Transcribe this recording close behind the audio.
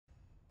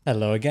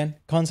Hello again,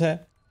 Cons here.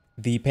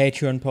 The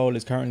Patreon poll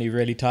is currently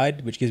really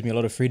tied, which gives me a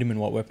lot of freedom in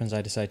what weapons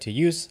I decide to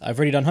use. I've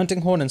already done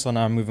Hunting Horn, and so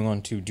now I'm moving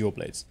on to Dual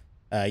Blades.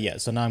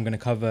 So now I'm going to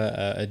cover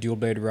a Dual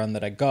Blade run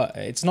that I got.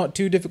 It's not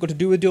too difficult to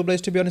do with Dual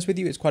Blades, to be honest with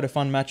you. It's quite a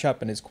fun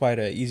matchup, and it's quite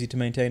easy to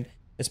maintain,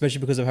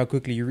 especially because of how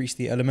quickly you reach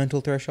the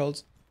elemental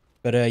thresholds.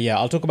 But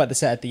I'll talk about the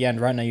set at the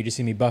end. Right now, you just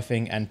see me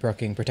buffing and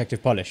proccing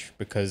Protective Polish,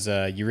 because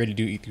you really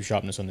do eat through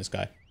sharpness on this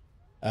guy.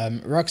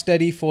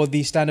 Rocksteady for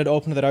the standard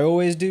opener that I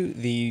always do,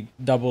 the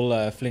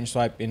double flinch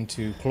swipe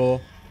into claw,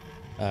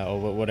 or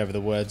whatever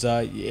the words are.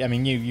 I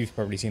mean, you've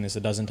probably seen this a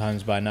dozen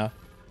times by now.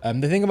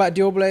 The thing about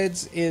dual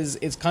blades is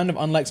it's kind of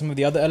unlike some of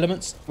the other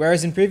elements.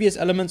 Whereas in previous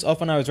elements,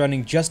 often I was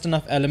running just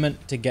enough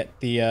element to get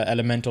the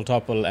elemental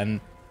topple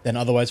and then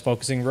otherwise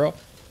focusing raw.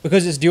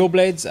 Because it's dual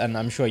blades, and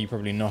I'm sure you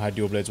probably know how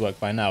dual blades work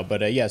by now,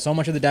 but yeah, so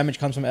much of the damage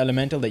comes from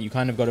elemental that you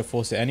kind of got to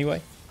force it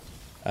anyway.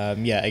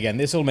 Again,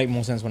 this will make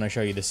more sense when I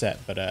show you the set,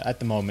 but at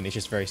the moment it's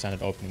just very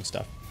standard opening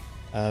stuff.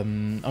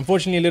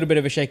 Unfortunately, a little bit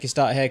of a shaky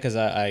start here because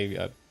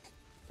I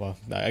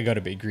got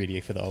a bit greedy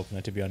for the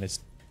opener, to be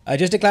honest.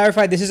 Just to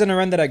clarify, this isn't a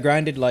run that I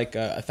grinded like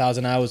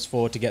 1,000 hours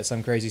for to get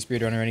some crazy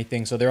speedrun or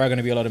anything, so there are going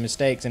to be a lot of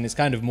mistakes, and it's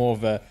kind of more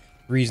of a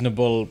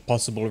reasonable,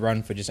 possible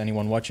run for just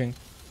anyone watching.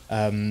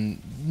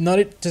 Not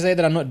to say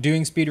that I'm not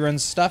doing speedrun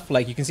stuff,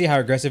 like you can see how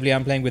aggressively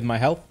I'm playing with my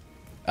health.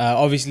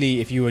 Obviously,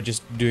 if you were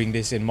just doing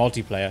this in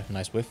multiplayer,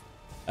 nice whiff,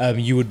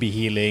 you would be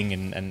healing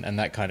and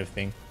that kind of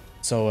thing.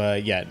 So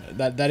yeah,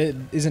 that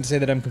isn't to say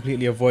that I'm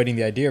completely avoiding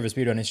the idea of a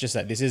speedrun. It's just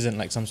that this isn't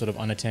like some sort of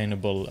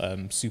unattainable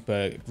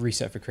super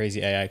reset for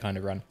crazy AI kind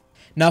of run.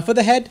 Now for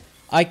the head,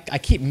 I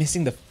keep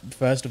missing the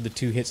first of the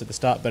two hits at the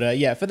start, but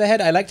yeah, for the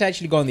head I like to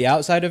actually go on the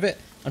outside of it.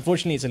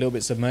 Unfortunately, it's a little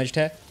bit submerged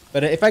here.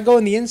 But if I go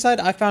on the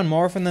inside, I found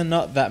more often than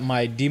not that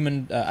my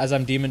demon, as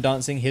I'm demon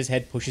dancing, his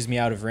head pushes me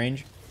out of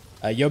range.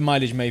 Your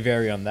mileage may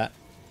vary on that.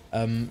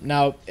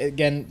 Now,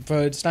 again,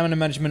 for stamina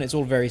management, it's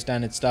all very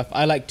standard stuff.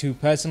 I like to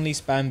personally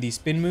spam the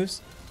spin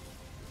moves.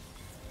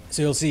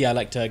 So you'll see I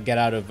like to get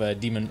out of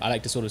demon. I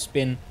like to sort of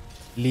spin,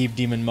 leave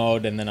demon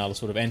mode, and then I'll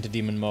sort of enter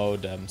demon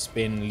mode,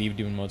 spin, leave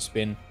demon mode,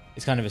 spin.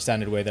 It's kind of a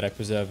standard way that I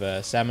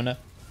preserve stamina.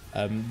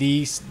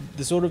 The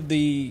sort of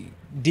the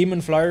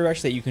demon flurry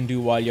rush that you can do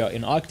while you're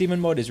in archdemon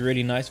mode is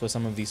really nice for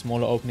some of the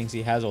smaller openings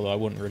he has, although I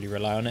wouldn't really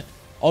rely on it.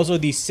 Also,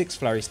 the 6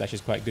 flurry slash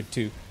is quite good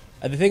too.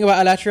 The thing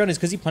about Alatreon is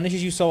because he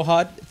punishes you so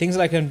hard, things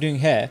like I'm doing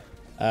here,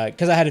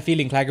 because I had a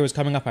feeling Clagger was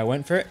coming up, I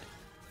went for it.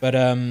 But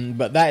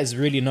that is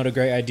really not a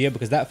great idea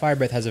because that fire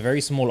breath has a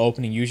very small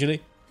opening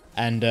usually,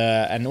 and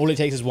all it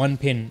takes is one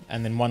pin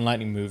and then one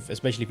lightning move,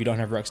 especially if you don't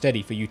have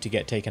Rocksteady, for you to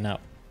get taken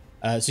out.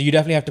 So you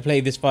definitely have to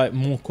play this fight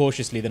more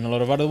cautiously than a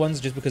lot of other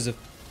ones, just because of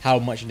how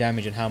much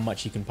damage and how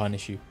much he can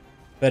punish you.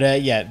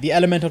 But yeah, the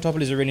elemental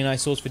topple is a really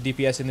nice source for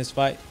DPS in this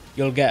fight.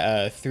 You'll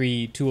get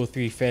 2 or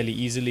 3 fairly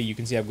easily. You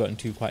can see I've gotten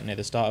 2 quite near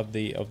the start of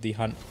the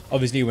hunt.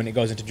 Obviously, when it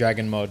goes into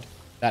dragon mode,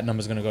 that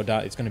number's going to go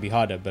down. It's going to be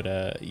harder,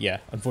 but yeah,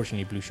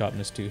 unfortunately, blue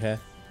sharpness 2 here.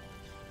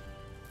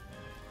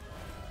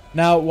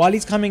 Now, while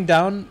he's coming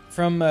down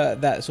from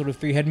that sort of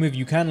 3 head move,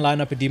 you can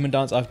line up a demon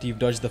dance after you've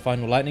dodged the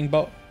final lightning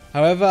bolt.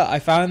 However, I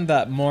found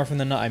that more often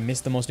than not, I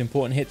missed the most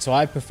important hit, so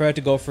I prefer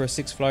to go for a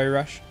 6 flurry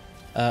rush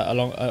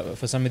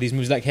for some of these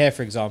moves, like here,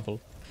 for example.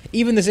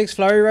 Even the 6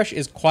 flurry rush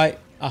is quite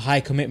a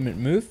high commitment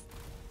move.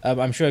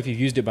 I'm sure if you've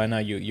used it by now,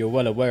 you're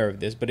well aware of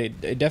this, but it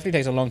definitely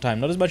takes a long time.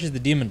 Not as much as the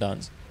demon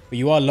dance, but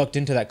you are locked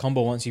into that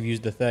combo once you've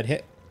used the 3rd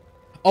hit.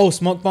 Oh,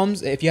 smoke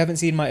bombs. If you haven't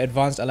seen my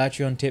advanced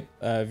Alatreon tip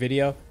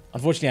video,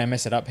 unfortunately I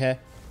mess it up here.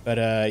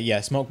 But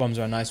yeah, smoke bombs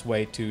are a nice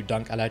way to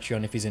dunk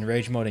Alatreon if he's in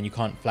rage mode and you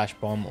can't flash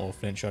bomb or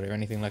flint shot or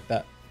anything like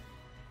that.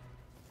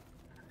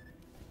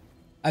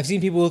 I've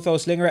seen people who throw a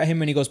slinger at him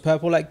when he goes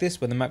purple like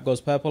this, when the map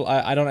goes purple.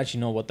 I don't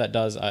actually know what that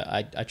does.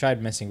 I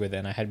tried messing with it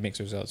and I had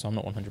mixed results, so I'm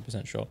not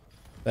 100% sure.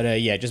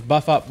 But yeah, just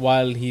buff up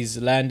while he's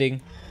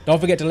landing. Don't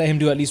forget to let him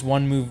do at least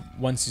one move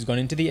once he's gone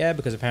into the air,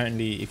 because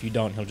apparently if you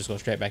don't, he'll just go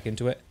straight back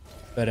into it.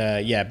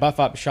 But yeah, buff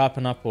up,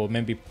 sharpen up, or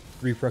maybe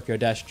reproc your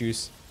dash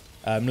juice.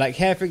 Like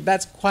here,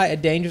 that's quite a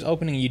dangerous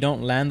opening and you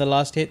don't land the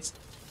last hits.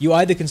 You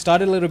either can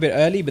start it a little bit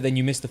early, but then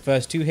you miss the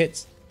first 2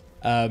 hits.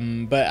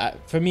 But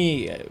for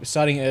me,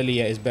 starting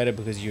earlier is better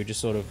because you're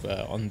just sort of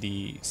on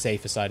the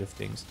safer side of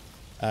things.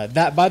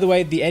 That, by the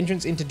way, the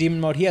entrance into demon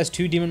mode, he has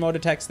 2 demon mode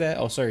attacks there.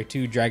 Oh, sorry,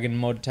 2 dragon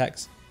mode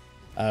attacks.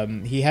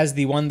 He has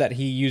the one that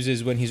he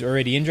uses when he's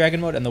already in dragon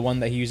mode and the one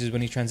that he uses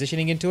when he's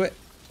transitioning into it,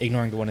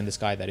 ignoring the one in the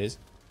sky, that is.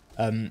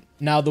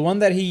 Now, the one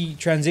that he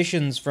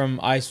transitions from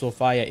ice or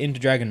fire into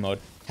dragon mode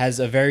has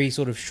a very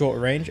sort of short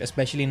range,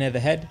 especially near the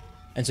head.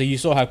 And so you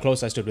saw how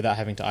close I stood without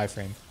having to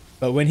iframe.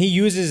 But when he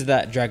uses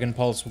that Dragon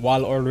Pulse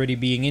while already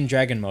being in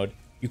Dragon mode,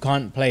 you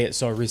can't play it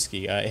so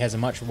risky. It has a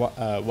much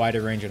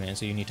wider range on it, and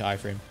so you need to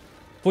iframe.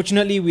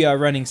 Fortunately, we are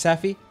running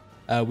Safi,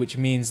 which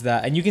means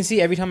that... And you can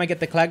see every time I get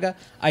the Clagger,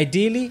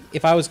 ideally,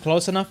 if I was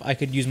close enough, I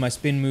could use my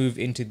spin move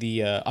into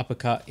the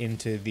uppercut,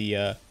 into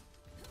the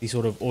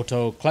sort of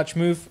auto clutch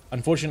move.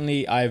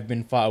 Unfortunately, I've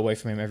been far away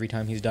from him every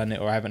time he's done it,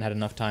 or I haven't had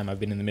enough time.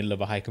 I've been in the middle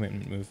of a high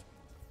commitment move.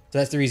 So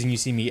that's the reason you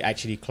see me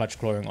actually clutch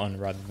clawing on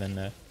rather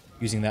than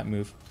using that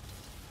move.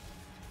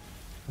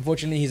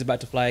 Unfortunately, he's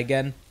about to fly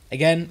again.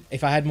 Again,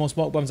 if I had more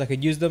smoke bombs, I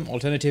could use them.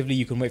 Alternatively,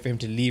 you can wait for him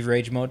to leave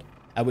rage mode,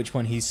 at which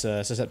point he's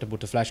susceptible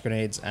to flash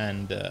grenades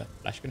and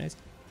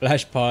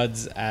flash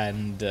pods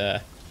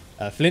and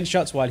flint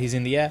shots while he's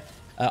in the air.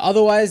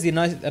 Otherwise,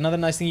 another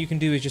nice thing you can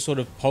do is just sort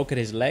of poke at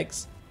his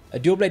legs. A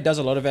dual blade does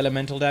a lot of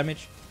elemental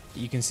damage.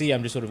 You can see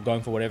I'm just sort of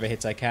going for whatever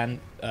hits I can,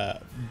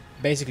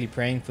 basically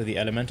praying for the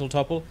elemental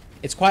topple.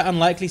 It's quite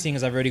unlikely seeing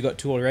as I've already got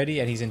 2 already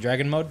and he's in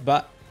dragon mode,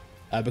 but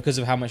because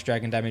of how much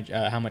dragon damage,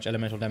 how much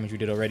elemental damage we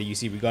did already, you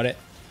see we got it.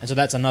 And so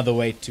that's another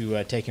way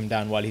to take him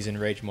down while he's in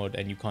rage mode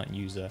and you can't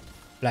use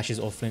flashes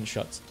or flint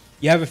shots.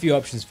 You have a few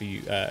options for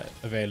you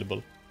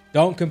available.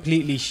 Don't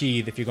completely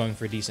sheath if you're going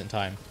for a decent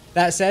time.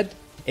 That said,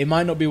 it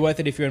might not be worth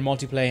it if you're in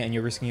multiplayer and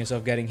you're risking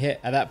yourself getting hit.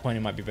 At that point,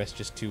 it might be best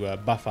just to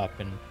buff up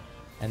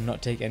and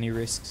not take any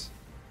risks.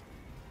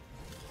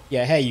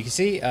 Yeah, hey, you can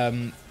see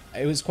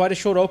it was quite a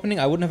short opening.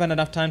 I wouldn't have had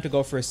enough time to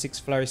go for a 6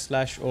 flurry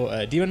slash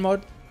or demon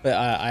mode, but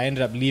I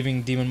ended up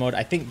leaving demon mode,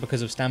 I think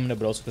because of stamina,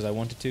 but also because I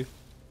wanted to,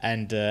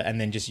 and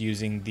then just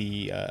using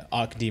the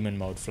arc demon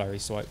mode flurry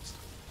swipes.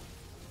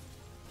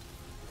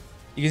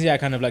 You can see I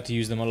kind of like to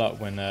use them a lot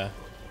when,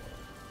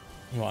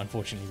 well,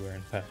 unfortunately we're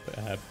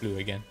in blue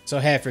again. So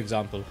here, for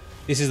example,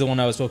 this is the one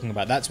I was talking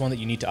about. That's one that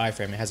you need to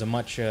iframe. It has a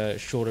much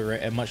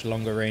much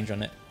longer range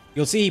on it.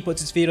 You'll see he puts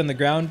his feet on the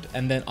ground,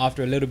 and then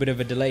after a little bit of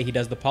a delay, he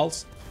does the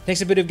pulse.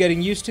 Takes a bit of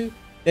getting used to.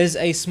 There's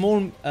a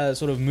small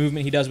sort of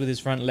movement he does with his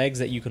front legs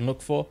that you can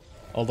look for,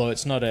 although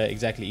it's not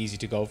exactly easy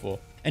to go for.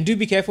 And do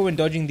be careful when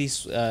dodging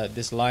this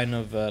line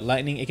of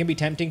lightning. It can be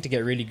tempting to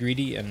get really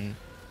greedy and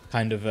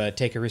kind of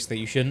take a risk that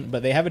you shouldn't,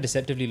 but they have a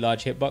deceptively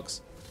large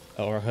hitbox,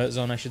 or a hurt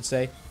zone I should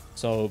say.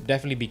 So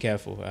definitely be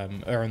careful,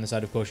 err on the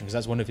side of caution, because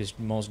that's one of his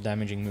most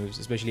damaging moves,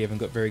 especially if you haven't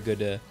got very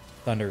good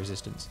thunder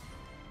resistance.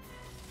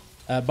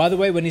 By the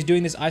way, when he's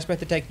doing this ice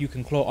breath attack, you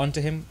can claw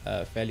onto him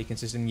fairly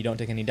consistently. You don't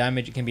take any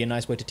damage. It can be a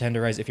nice way to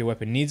tenderize if your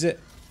weapon needs it.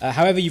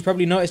 However, you've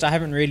probably noticed I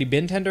haven't really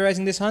been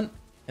tenderizing this hunt,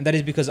 and that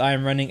is because I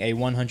am running a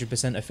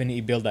 100%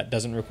 affinity build that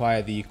doesn't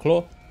require the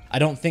claw. I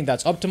don't think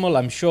that's optimal.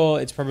 I'm sure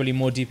it's probably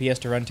more DPS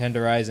to run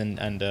tenderize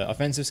and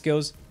offensive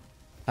skills.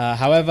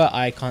 However,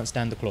 I can't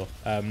stand the claw.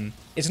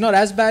 It's not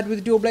as bad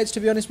with dual blades, to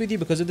be honest with you,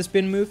 because of the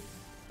spin move,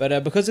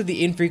 but because of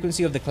the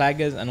infrequency of the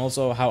claggers and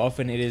also how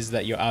often it is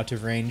that you're out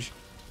of range.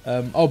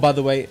 Oh, by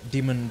the way,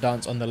 demon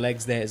dance on the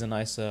legs there is a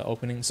nice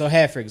opening. So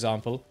here, for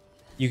example,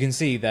 you can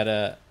see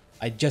that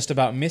I just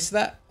about missed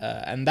that,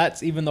 and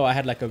that's even though I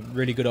had like a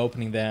really good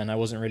opening there and I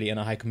wasn't really in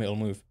a high committal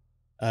move.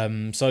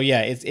 So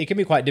yeah, it can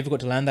be quite difficult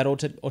to land that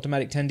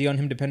automatic 10D on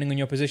him depending on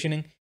your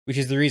positioning, which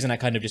is the reason I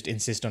kind of just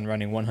insist on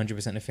running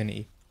 100%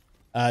 affinity.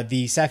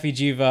 The Safi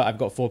Jiva, I've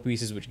got 4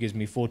 pieces, which gives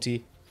me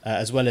 40,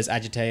 as well as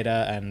Agitator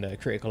and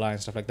Critical Eye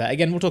and stuff like that.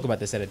 Again, we'll talk about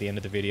this at the end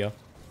of the video.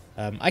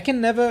 I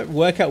can never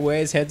work out where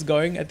his head's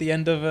going at the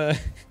end of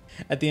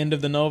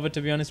the Nova,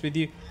 to be honest with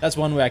you. That's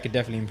one way I could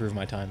definitely improve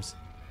my times.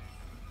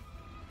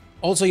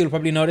 Also, you'll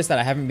probably notice that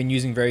I haven't been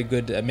using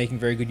making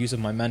very good use of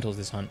my mantles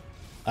this hunt.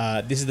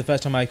 This is the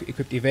first time I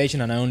equipped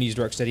Evasion, and I only used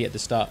Rocksteady at the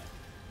start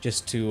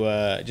just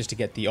to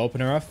get the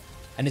opener off.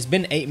 And it's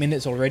been 8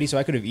 minutes already, so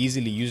I could have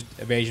easily used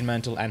Evasion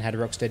Mantle and had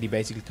Rocksteady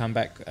basically come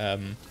back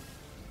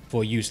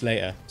for use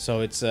later.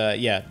 So it's,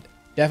 yeah,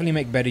 definitely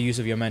make better use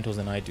of your mantles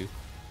than I do.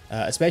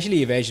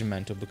 Especially Evasion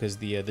Mantle, because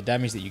the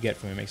damage that you get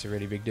from it makes a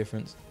really big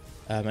difference.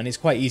 And it's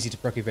quite easy to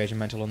proc Evasion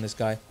Mantle on this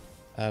guy.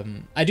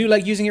 I do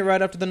like using it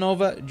right after the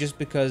Nova, just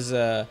because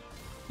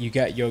you're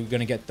going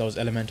to get those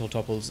elemental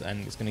topples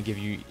and it's going to give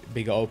you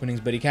bigger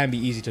openings, but it can be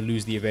easy to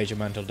lose the Evasion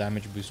Mantle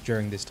damage boost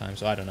during this time,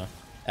 so I don't know.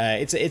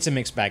 It's a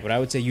mixed bag, but I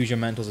would say use your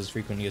mantles as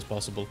frequently as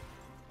possible.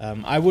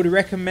 I would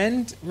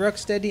recommend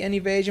Rocksteady and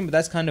Evasion, but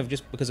that's kind of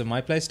just because of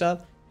my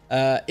playstyle.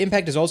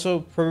 Impact is also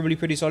probably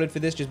pretty solid for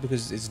this, just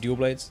because it's dual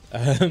blades,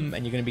 and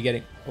you're going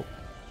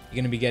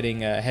to be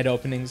getting head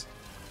openings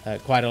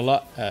quite a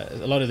lot.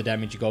 A lot of the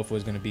damage you go for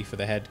is going to be for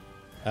the head,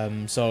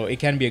 so it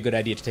can be a good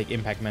idea to take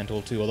Impact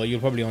Mantle too, although you'll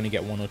probably only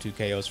get 1 or 2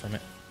 KOs from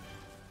it.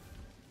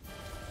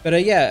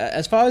 But yeah,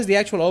 as far as the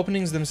actual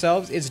openings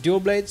themselves, it's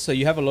dual blades, so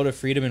you have a lot of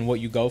freedom in what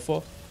you go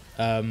for.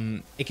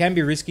 It can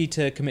be risky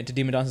to commit to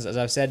Demon Dances, as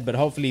I've said, but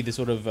hopefully the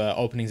sort of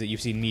openings that you've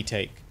seen me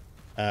take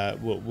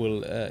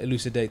will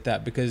elucidate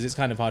that, because it's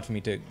kind of hard for me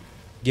to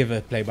give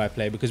a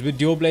play-by-play, because with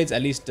dual blades,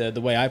 at least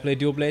the way I play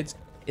dual blades,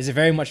 is it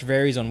very much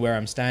varies on where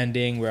I'm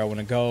standing, where I want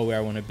to go, where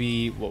I want to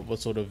be, what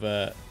sort of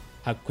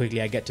how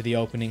quickly I get to the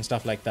opening,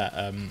 stuff like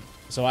that.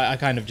 So I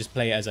kind of just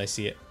play it as I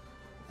see it.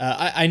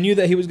 I knew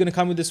that he was going to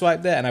come with the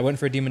swipe there, and I went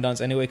for a Demon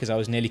Dance anyway because I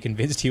was nearly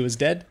convinced he was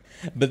dead,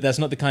 but that's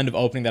not the kind of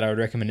opening that I would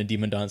recommend a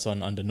Demon Dance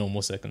on under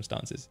normal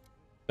circumstances.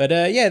 But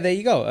yeah, there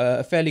you go.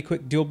 A fairly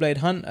quick dual blade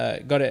hunt.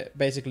 Got it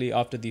basically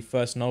after the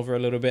first Nova a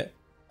little bit.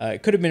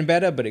 It could have been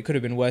better, but it could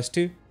have been worse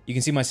too. You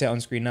can see my set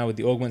on screen now with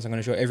the augments. I'm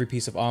going to show every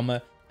piece of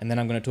armor, and then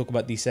I'm going to talk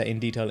about the set in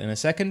detail in a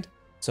second.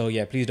 So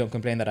yeah, please don't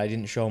complain that I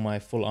didn't show my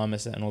full armor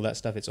set and all that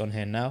stuff. It's on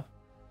here now.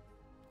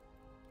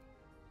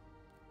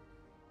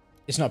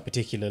 It's not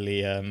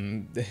particularly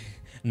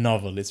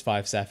novel. It's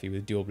 5 Safi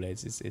with dual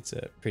blades. It's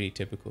pretty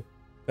typical.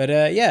 But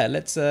yeah,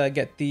 let's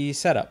get the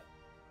setup.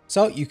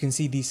 So you can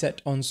see the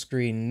set on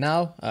screen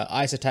now.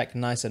 Ice attack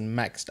nice and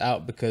maxed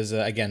out because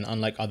again,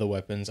 unlike other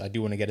weapons, I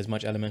do want to get as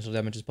much elemental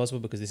damage as possible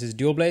because this is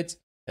dual blades.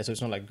 So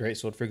it's not like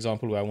greatsword, for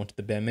example, where I wanted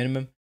the bare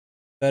minimum.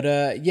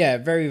 But yeah,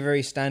 very,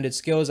 very standard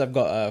skills. I've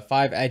got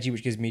 5 agi,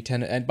 which gives me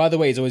 10. And by the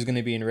way, it's always going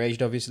to be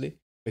enraged, obviously,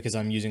 because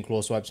I'm using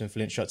claw swipes and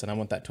flint shots and I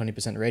want that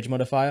 20% rage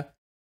modifier.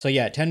 So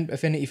yeah, 10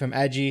 affinity from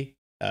agi,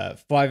 5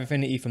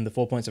 affinity from the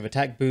 4 points of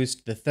attack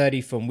boost, the 30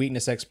 from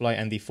weakness exploit,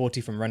 and the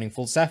 40 from running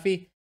full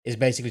Safi is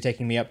basically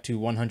taking me up to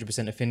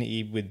 100%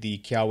 affinity with the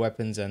Kia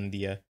weapons and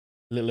the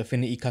little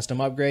affinity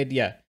custom upgrade.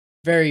 Yeah,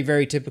 very,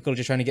 very typical,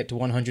 just trying to get to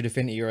 100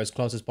 affinity or as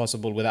close as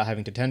possible without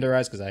having to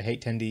tenderize, because I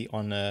hate tendy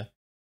on a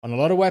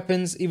lot of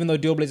weapons, even though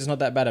dual blades is not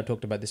that bad. I've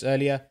talked about this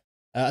earlier.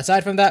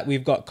 Aside from that,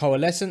 we've got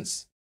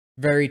coalescence,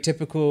 very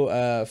typical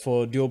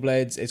for dual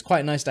blades. It's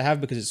quite nice to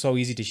have because it's so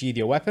easy to sheath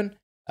your weapon.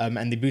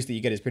 And the boost that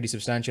you get is pretty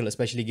substantial,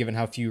 especially given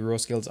how few raw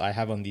skills I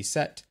have on the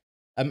set.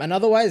 And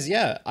otherwise,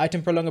 yeah,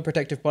 item prolonger,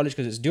 protective polish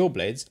because it's dual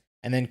blades,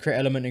 and then crit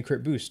element and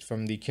crit boost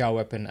from the Kia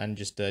weapon and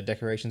just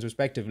decorations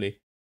respectively.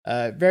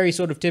 Very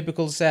sort of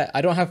typical set.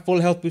 I don't have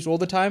full health boost all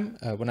the time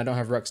when I don't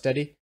have ruck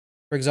steady,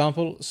 for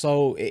example,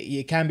 so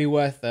it can be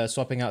worth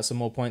swapping out some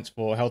more points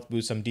for health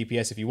boost, some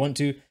DPS if you want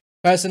to.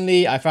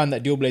 Personally, I found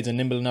that dual blades are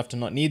nimble enough to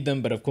not need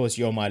them, but of course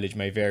your mileage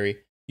may vary.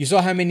 You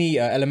saw how many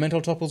elemental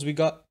topples we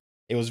got?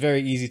 It was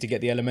very easy to get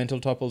the elemental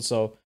topples,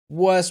 so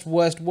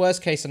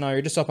worst case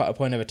scenario, just swap out a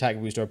point of attack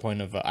boost or a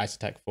point of ice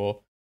attack for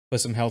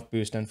some health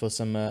boost and for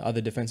some other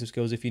defensive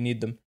skills if you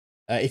need them.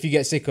 If you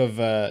get sick of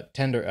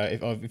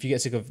if you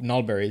get sick of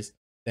nullberries,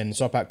 then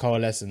swap out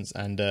coalescence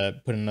and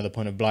put another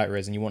point of blight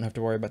res and you won't have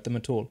to worry about them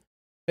at all.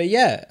 But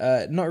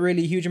yeah, not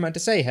really a huge amount to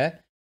say here.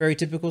 Very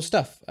typical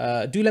stuff.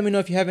 Do let me know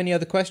if you have any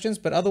other questions,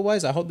 but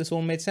otherwise I hope this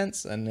all made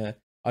sense, and I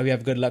hope you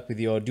have good luck with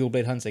your dual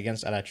blade hunts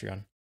against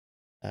Alatreon.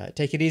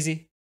 Take it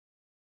easy.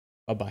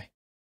 Bye-bye.